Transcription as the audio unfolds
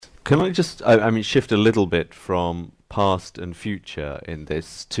Can I just, I mean, shift a little bit from past and future in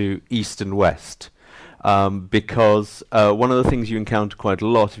this to East and West? Because one of the things you encounter quite a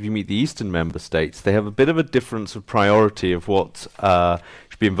lot if you meet the Eastern member states, they have a bit of a difference of priority of what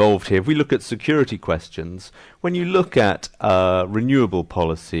should be involved here. If we look at security questions, when you look at renewable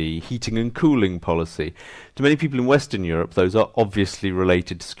policy, heating and cooling policy, to many people in Western Europe, those are obviously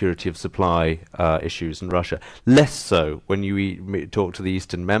related to security of supply issues in Russia. Less so when you talk to the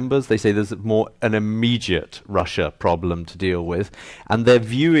Eastern members. They say there's more an immediate Russia problem to deal with, and they're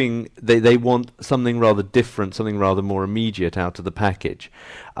viewing, they want something rather different, something rather more immediate out of the package.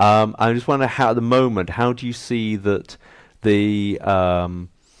 I just wonder how, at the moment, how do you see that the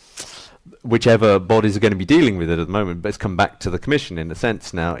whichever bodies are going to be dealing with it at the moment, but it's come back to the Commission in a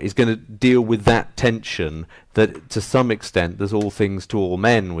sense now, is going to deal with that tension that to some extent there's all things to all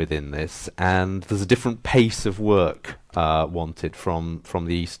men within this, and there's a different pace of work wanted from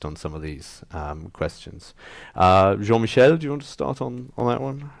the East on some of these questions. Jean-Michel, do you want to start on that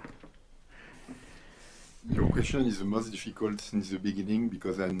one? Your question is the most difficult since the beginning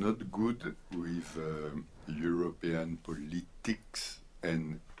because I'm not good with European politics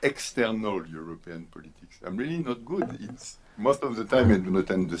and external European politics. I'm really not good. It's most of the time I do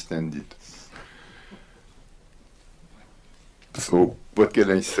not understand it. So what can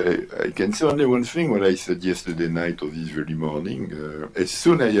I say? I can say only one thing, what I said yesterday night or this very morning. As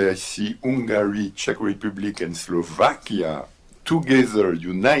soon as I see Hungary, Czech Republic and Slovakia together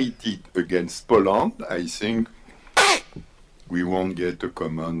united against Poland, I think we won't get a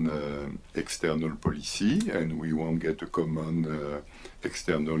common external policy and we won't get a common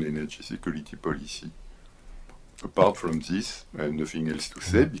external energy security policy. Apart from this, I have nothing else to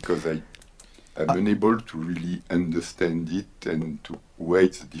say because I'm unable to really understand it and to weigh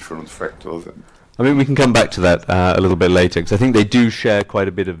the different factors. I mean, we can come back to that a little bit later, because I think they do share quite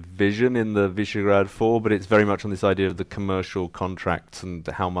a bit of vision in the Visegrad 4, but it's very much on this idea of the commercial contracts and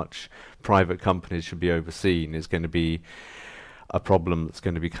how much private companies should be overseen is going to be a problem that's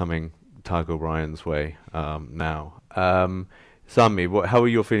going to be coming Tag O'Brien's way now. Sami, how are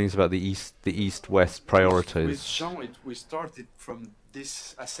your feelings about the East-West priorities? With Jean, we started from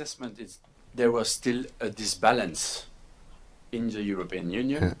this assessment. There was still a disbalance in the European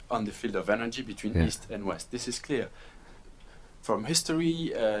Union on the field of energy between East and West. This is clear. From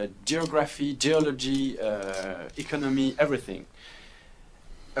history, geography, geology, economy, everything.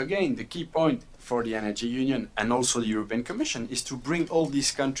 Again, the key point for the Energy Union and also the European Commission is to bring all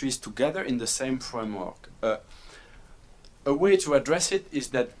these countries together in the same framework. A way to address it is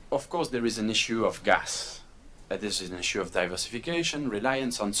that, of course, there is an issue of gas. This is an issue of diversification,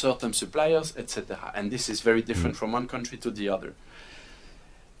 reliance on certain suppliers, etc. And this is very different from one country to the other.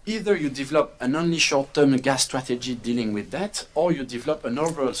 Either you develop an only short-term gas strategy dealing with that, or you develop an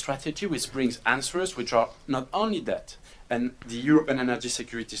overall strategy which brings answers which are not only that. And the European Energy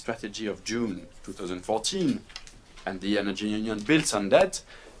Security Strategy of June 2014 and the Energy Union builds on that.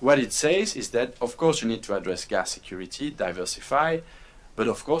 What it says is that, of course, you need to address gas security, diversify, but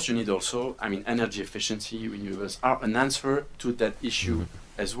of course you need also, energy efficiency, renewables are an answer to that issue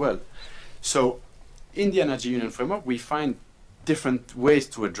as well. So in the Energy Union framework, we find different ways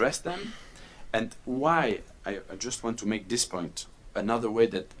to address them. And why, I just want to make this point, another way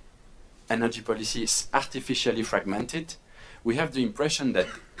that energy policy is artificially fragmented. We have the impression that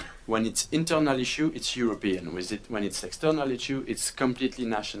when it's internal issue, it's European. When it's external issue, it's completely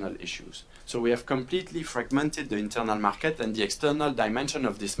national issues. So we have completely fragmented the internal market and the external dimension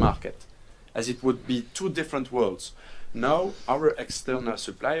of this market, as it would be two different worlds. Now, our external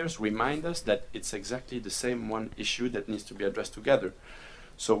suppliers remind us that it's exactly the same one issue that needs to be addressed together.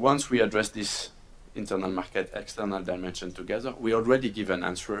 So once we address this internal market, external dimension together, we already give an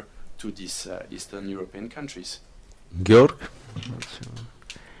answer to these Eastern European countries. Georg?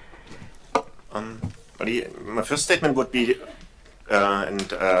 My first statement would be,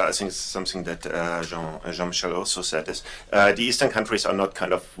 and I think it's something that Jean-Michel also said, is the Eastern countries are not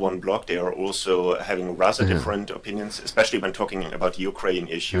kind of one bloc. They are also having rather different opinions, especially when talking about the Ukraine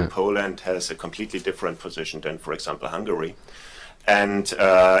issue. Poland has a completely different position than, for example, Hungary. And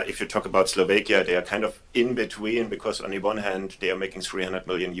if you talk about Slovakia, they are kind of in between, because on the one hand, they are making 300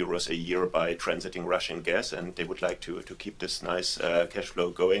 million euros a year by transiting Russian gas, and they would like to keep this nice cash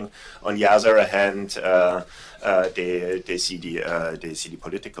flow going. On the other hand, they see the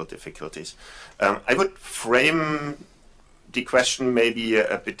political difficulties. I would frame the question maybe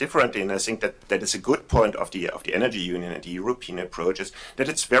a bit differently, and I think that is a good point of the Energy Union and the European approach, is that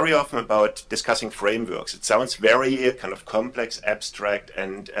it's very often about discussing frameworks. It sounds very kind of complex, abstract,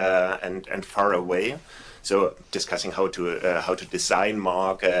 and far away. So discussing how to design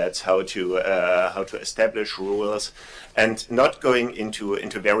markets, how to establish rules, and not going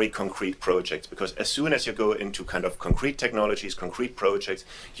into very concrete projects, because as soon as you go into kind of concrete technologies, concrete projects,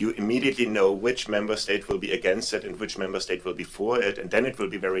 you immediately know which member state will be against it and which member state will be for it, and then it will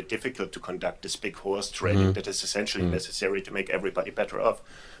be very difficult to conduct this big horse trading that is essentially necessary to make everybody better off.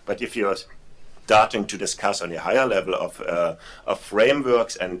 But if you're starting to discuss on a higher level of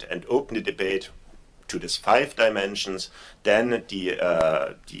frameworks and open the debate to these 5 dimensions, then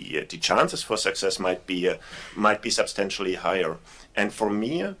the chances for success might be substantially higher. And for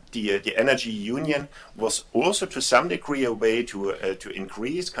me, the energy union was also to some degree a way to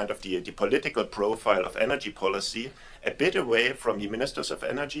increase kind of the political profile of energy policy a bit away from the ministers of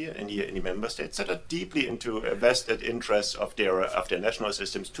energy in the member states that are deeply into vested interests of their national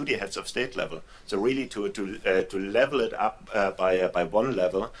systems to the heads of state level. So really to level it up by one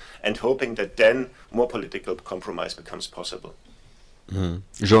level, and hoping that then more political compromise becomes possible.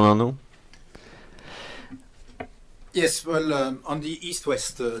 Jean Arnaud? Yes, well, on the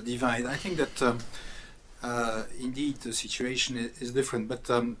East-West divide, I think that indeed the situation is different, but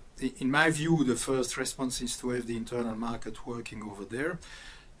in my view, the first response is to have the internal market working over there,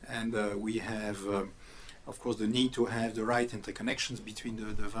 and we have, of course, the need to have the right interconnections between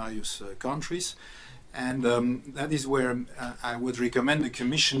the various countries, and that is where I would recommend the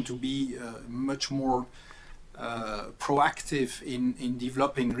Commission to be much more proactive in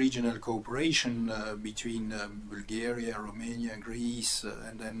developing regional cooperation between Bulgaria, Romania, Greece,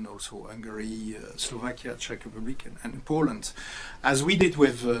 and then also Hungary, Slovakia, Czech Republic, and Poland, as we did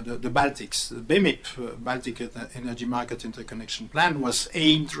with the Baltics. The BEMIP, Baltic Energy Market Interconnection Plan, was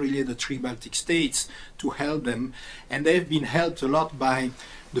aimed really at the 3 Baltic states to help them, and they've been helped a lot by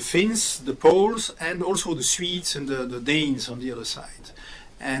the Finns, the Poles, and also the Swedes and the Danes on the other side.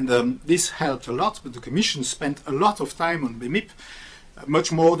 And this helped a lot, but the Commission spent a lot of time on BEMIP,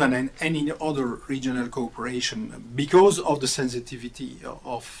 much more than in any other regional cooperation, because of the sensitivity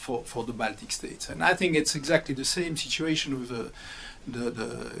for the Baltic states. And I think it's exactly the same situation with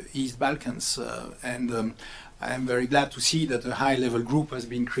the East Balkans. I am very glad to see that a high-level group has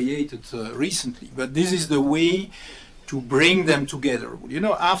been created recently. But this is the way to bring them together. You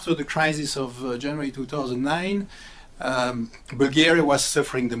know, after the crisis of January 2009, Bulgaria was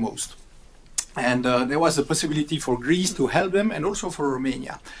suffering the most, and there was a possibility for Greece to help them, and also for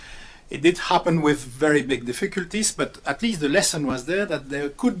Romania. It did happen with very big difficulties, but at least the lesson was there that there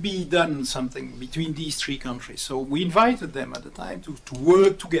could be done something between these 3 countries. So we invited them at the time to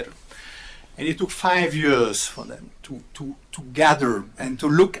work together, and it took 5 years for them to gather and to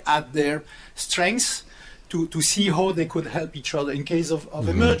look at their strengths, to see how they could help each other in case of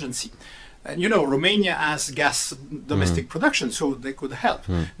emergency. And you know, Romania has gas domestic production, so they could help.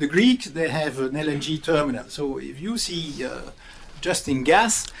 The Greeks, they have an LNG terminal. So if you see just in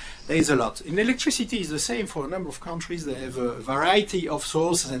gas, there is a lot. In electricity, it's the same for a number of countries. They have a variety of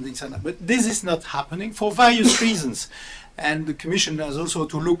sources and things like that. But this is not happening for various reasons. And the Commission has also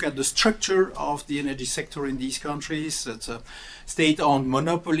to look at the structure of the energy sector in these countries. It's state-owned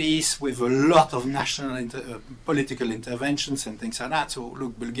monopolies with a lot of national political interventions and things like that. So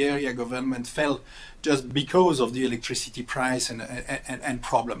look, Bulgaria government fell just because of the electricity price and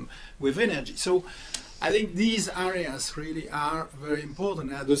problem with energy. So I think these areas really are very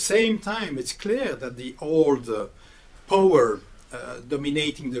important. At the same time, it's clear that the old power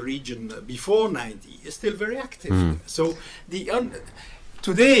dominating the region before 90 is still very active. So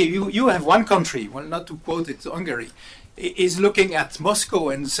today you have one country, well, not to quote it, Hungary, is looking at Moscow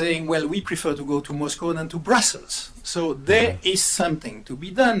and saying, well, we prefer to go to Moscow than to Brussels. So there is something to be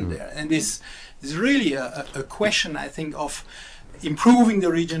done there. And this is really a question, I think, of improving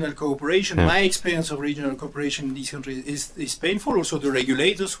the regional cooperation. My experience of regional cooperation in these countries is painful. Also, the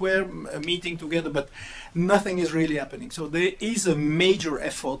regulators were meeting together, but nothing is really happening. So there is a major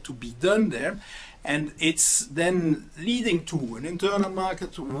effort to be done there. And it's then leading to an internal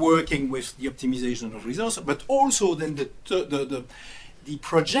market working with the optimization of resources, but also then the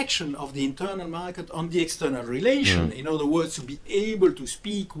projection of the internal market on the external relation. In other words, to be able to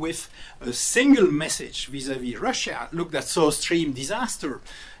speak with a single message vis-à-vis Russia. Look, that South Stream disaster,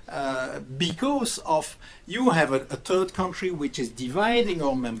 because of you have a third country which is dividing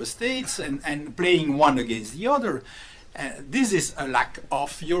our member states and playing one against the other. This is a lack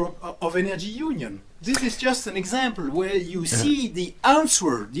of energy union. This is just an example where you see the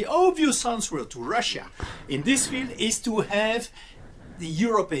answer, the obvious answer to Russia in this field is to have the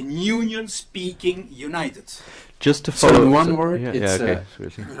European Union speaking united. Just to So follow. in one word, it's okay.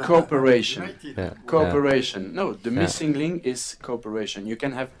 cooperation. United. Yeah. Cooperation. No, the Yeah. missing link is cooperation. You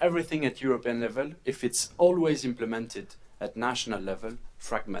can have everything at European level. If it's always implemented at national level,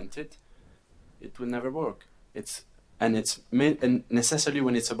 fragmented, it will never work. And necessarily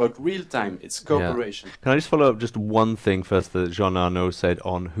when it's about real time, it's cooperation. Can I just follow up just one thing first that Jean Arnaud said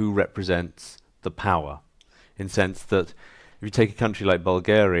on who represents the power? In sense that if you take a country like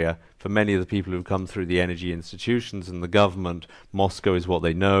Bulgaria, for many of the people who've come through the energy institutions and the government, Moscow is what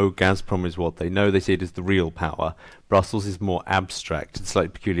they know, Gazprom is what they know, they see it as the real power. Brussels is more abstract, it's a slightly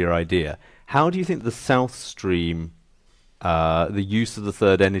peculiar idea. How do you think the South Stream, the use of the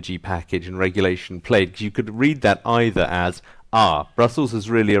third energy package and regulation played? Because you could read that either as, Brussels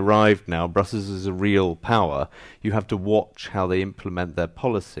has really arrived now, Brussels is a real power, you have to watch how they implement their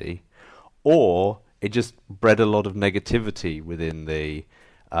policy, or it just bred a lot of negativity within the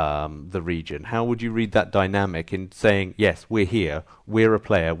region. How would you read that dynamic in saying, yes, we're here, we're a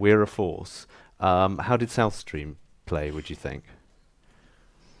player, we're a force? How did South Stream play, would you think?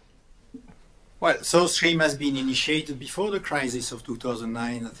 Well, South Stream has been initiated before the crisis of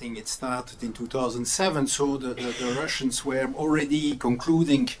 2009. I think it started in 2007, so the Russians were already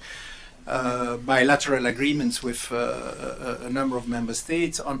concluding bilateral agreements with a number of member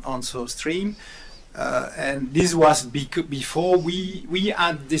states on South Stream. And this was before we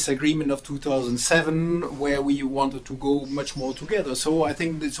had this agreement of 2007 where we wanted to go much more together. So I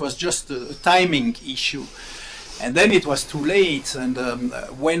think this was just a timing issue. And then it was too late. And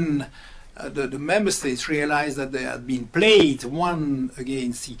when the member states realized that they had been played one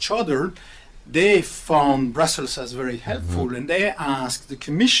against each other, they found Brussels as very helpful, and they asked the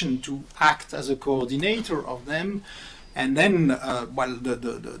Commission to act as a coordinator of them. And then,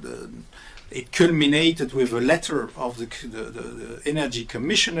 it culminated with a letter of the energy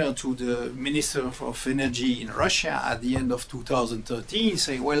commissioner to the Minister of Energy in Russia at the end of 2013,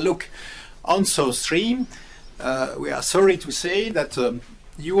 saying, well, look, on South Stream, we are sorry to say that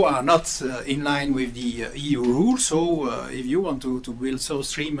you are not in line with the EU rules, so if you want to build South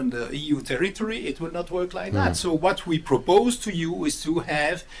Stream in the EU territory, it will not work like that. So what we propose to you is to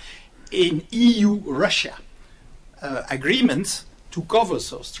have an EU-Russia agreement to cover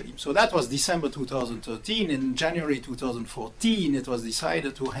South Stream. So that was December 2013. In January 2014, it was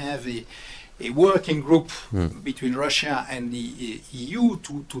decided to have a working group between Russia and the EU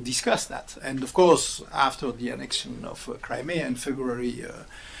to discuss that. And of course, after the annexion of Crimea in February,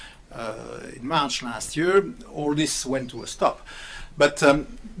 in March last year, all this went to a stop. But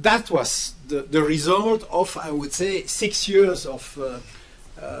that was the result of, I would say, 6 years of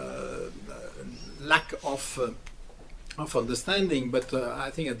lack of understanding, but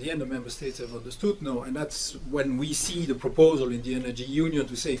I think at the end the member states have understood now, and that's when we see the proposal in the Energy Union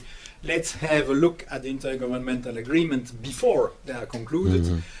to say, let's have a look at the intergovernmental agreement before they are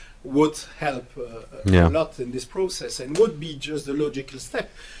concluded, would help a lot in this process and would be just the logical step.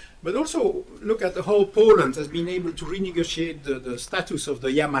 But also look at the whole Poland has been able to renegotiate the status of the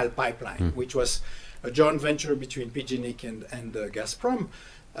Yamal pipeline, which was a joint venture between PGNiG and Gazprom.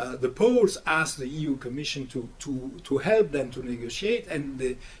 The Poles asked the EU Commission to help them to negotiate,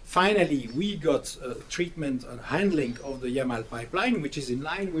 and finally we got treatment and handling of the Yamal pipeline, which is in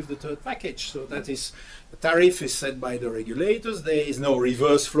line with the third package. So that is, the tariff is set by the regulators. There is no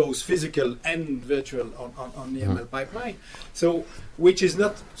reverse flows, physical and virtual, on the Yamal pipeline. So, which is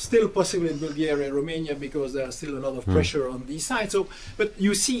not still possible in Bulgaria, Romania, because there are still a lot of pressure on these sides. So, but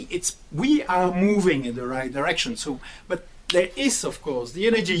you see, we are moving in the right direction. So, but there is, of course, the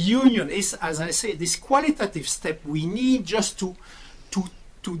Energy Union is, as I say, this qualitative step we need just to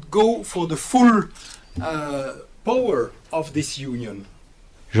go for the full power of this union.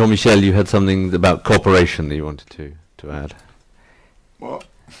 Jean-Michel, you had something about cooperation that you wanted to add. Well,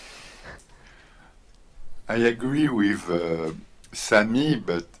 I agree with Sami,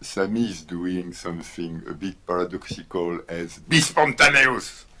 but Sami is doing something a bit paradoxical as be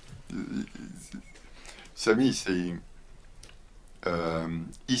spontaneous. Sami is saying,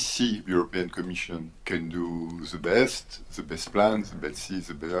 EC, European Commission, can do the best plan, the best C,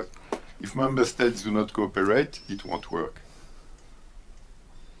 the better. If member states do not cooperate, it won't work.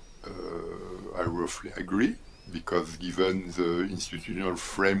 I roughly agree, because given the institutional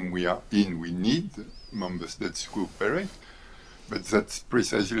frame we are in, we need member states to cooperate. But that's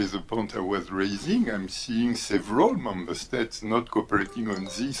precisely the point I was raising. I'm seeing several member states not cooperating on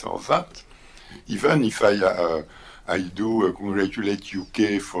this or that. even if I do congratulate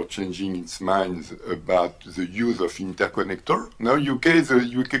UK for changing its minds about the use of interconnector. Now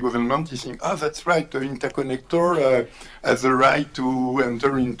the UK government is saying, oh, that's right, the interconnector has the right to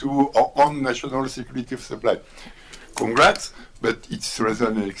enter into our own national security of supply. Congrats, but it's rather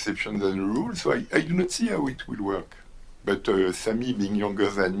an exception than a rule, so I do not see how it will work. But Sami, being younger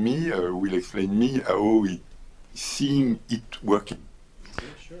than me, will explain me how seeing it working.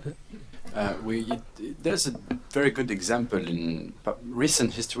 There's a very good example in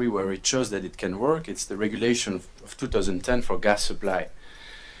recent history where it shows that it can work. It's the regulation of 2010 for gas supply.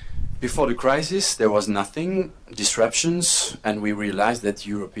 Before the crisis, there was nothing, disruptions, and we realized that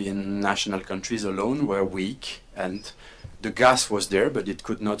European national countries alone were weak, and the gas was there, but it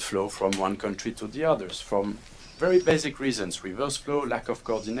could not flow from one country to the others, from very basic reasons: reverse flow, lack of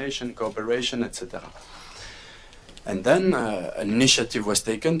coordination, cooperation, etc. And then an initiative was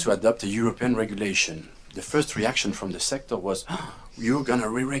taken to adopt a European regulation. The first reaction from the sector was, oh, you're going to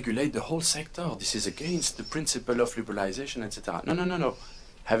re-regulate the whole sector. This is against the principle of liberalization, etc. No.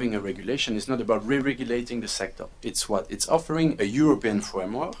 Having a regulation is not about re-regulating the sector. It's offering a European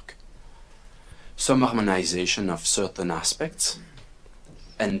framework, some harmonization of certain aspects,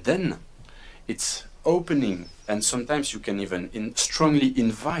 and then it's opening, and sometimes you can even strongly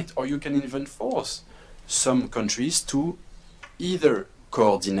invite, or you can even force some countries to either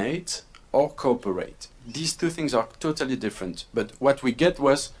coordinate or cooperate. These two things are totally different, but what we get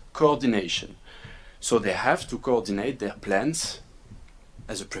was coordination. So they have to coordinate their plans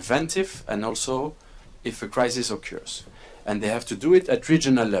as a preventive and also if a crisis occurs. And they have to do it at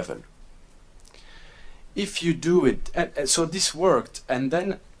regional level. If you do it, so this worked, and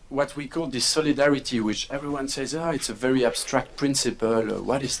then what we call this solidarity, which everyone says, oh, it's a very abstract principle,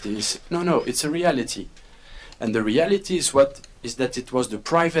 what is this? No, it's a reality. And the reality is that it was the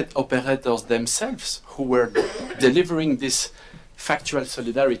private operators themselves who were delivering this factual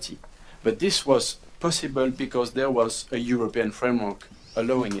solidarity. But this was possible because there was a European framework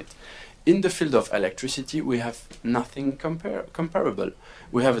allowing it. In the field of electricity, we have nothing comparable.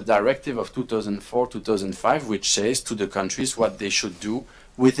 We have a directive of 2004-2005 which says to the countries what they should do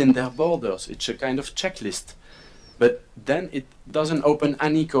within their borders. It's a kind of checklist. But then it doesn't open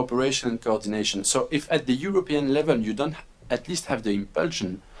any cooperation and coordination. So if at the European level you don't at least have the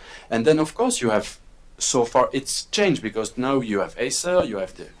impulsion, and then of course you have, so far it's changed because now you have Acer, you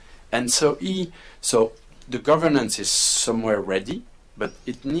have the ENTSO-E, so the governance is somewhere ready, but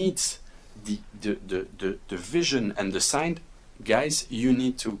it needs the vision and the sign. Guys, you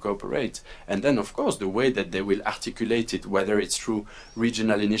need to cooperate. And then, of course, the way that they will articulate it, whether it's through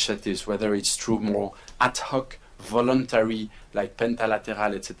regional initiatives, whether it's through more ad hoc, voluntary, like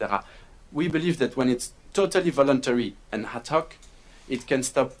pentalateral, etc. We believe that when it's totally voluntary and ad hoc, it can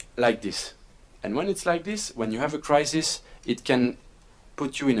stop like this. And when it's like this, when you have a crisis, it can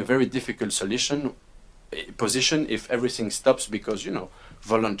put you in a very difficult position if everything stops because,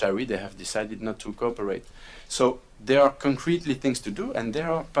 voluntary, they have decided not to cooperate. So there are concretely things to do, and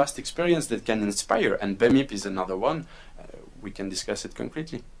there are past experience that can inspire, and BEMIP is another one. We can discuss it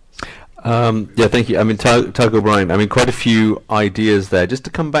concretely. Yeah, thank you. I mean, Tug O'Brien, I mean, quite a few ideas there. Just to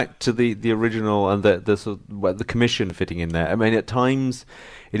come back to the original and the sort of, the Commission fitting in there. I mean, at times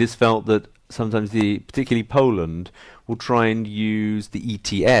it is felt that sometimes particularly Poland, will try and use the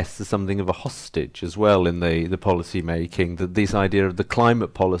ETS as something of a hostage as well in the policy making. That this idea of the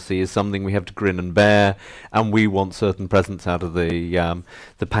climate policy is something we have to grin and bear, and we want certain presents out of the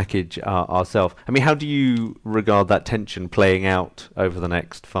package ourselves. I mean, how do you regard that tension playing out over the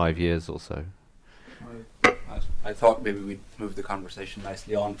next 5 years or so? I thought maybe we'd move the conversation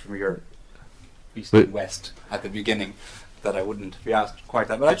nicely on from your east and west at the beginning, that I wouldn't be asked quite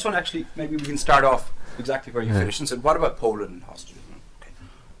that. But I just want to actually, maybe we can start off exactly where you finished and said, what about Poland and hostages?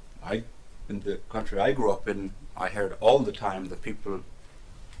 Okay. In the country I grew up in, I heard all the time that people,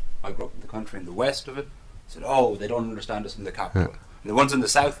 I grew up in the country in the west of it, said, oh, they don't understand us in the capital. And the ones in the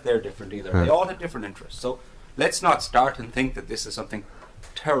south, they're different either. They all had different interests. So let's not start and think that this is something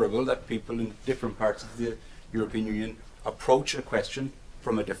terrible, that people in different parts of the European Union approach a question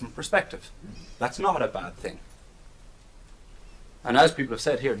from a different perspective. That's not a bad thing. And as people have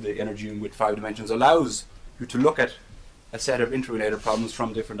said here, the Energy Union with 5 dimensions allows you to look at a set of interrelated problems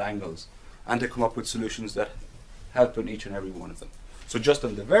from different angles and to come up with solutions that help in each and every one of them. So just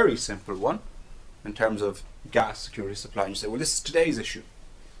on the very simple one, in terms of gas security supply, you say, well, this is today's issue.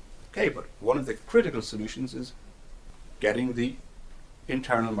 Okay, but one of the critical solutions is getting the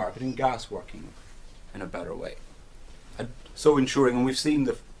internal market in gas working in a better way. And so ensuring, and we've seen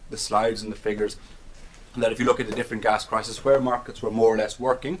the slides and the figures, that if you look at the different gas crises where markets were more or less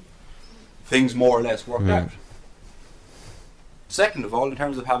working, things more or less worked out. Second of all, in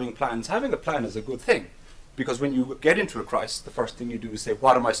terms of having plans, having a plan is a good thing, because when you get into a crisis, the first thing you do is say,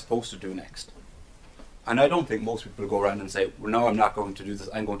 what am I supposed to do next? And I don't think most people go around and say, well, no, I'm not going to do this,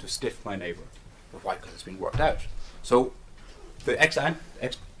 I'm going to stiff my neighbour. But why? Because it's been worked out. So the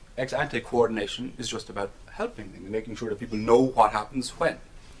ex-ante coordination is just about helping them and making sure that people know what happens when.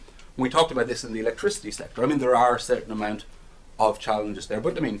 We talked about this in the electricity sector. I mean, there are a certain amount of challenges there,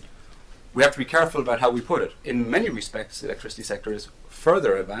 but I mean, we have to be careful about how we put it. In many respects, the electricity sector is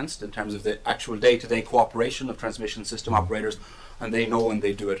further advanced in terms of the actual day-to-day cooperation of transmission system operators, and they know when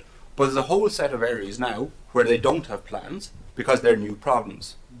they do it. But there's a whole set of areas now where they don't have plans because they're new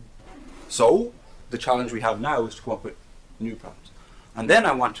problems. So the challenge we have now is to come up with new problems. And then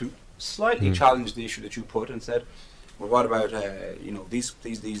I want to slightly challenge the issue that you put and said, well, what about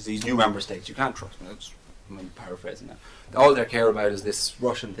these new member states? You can't trust them. I'm paraphrasing that. All they care about is this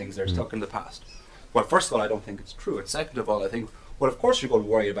Russian things. They're stuck in the past. Well, first of all, I don't think it's true. And second of all, I think, well, of course you're going to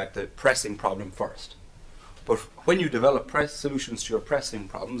worry about the pressing problem first. But when you develop solutions to your pressing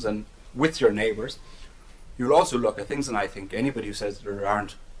problems and with your neighbours, you'll also look at things, and I think anybody who says that there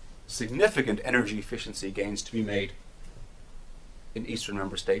aren't significant energy efficiency gains to be made in eastern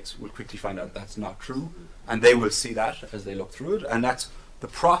member states will quickly find out that's not true, and they will see that as they look through it, and that's the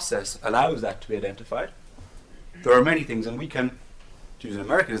process allows that to be identified. There are many things, and we can, to use an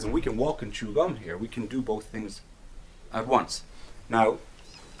Americanism, we can walk and chew gum here. We can do both things at once. Now,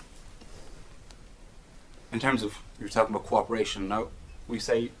 in terms of, you're talking about cooperation, now we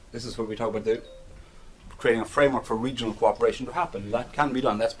say, this is what we talk about, creating a framework for regional cooperation to happen. That can be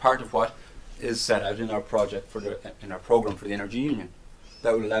done. That's part of what is set out in our project, in our program for the Energy Union.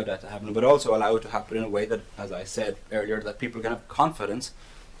 That will allow that to happen, but also allow it to happen in a way that, as I said earlier, that people can have confidence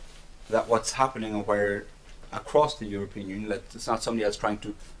that what's happening and where across the European Union, that it's not somebody else trying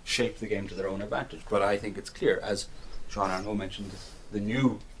to shape the game to their own advantage. But I think it's clear, as Jean Arnaud mentioned, the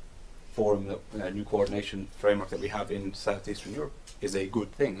new forum, the new coordination framework that we have in Southeastern Europe is a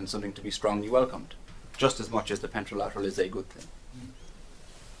good thing and something to be strongly welcomed, just as much as the pentrolateral is a good thing.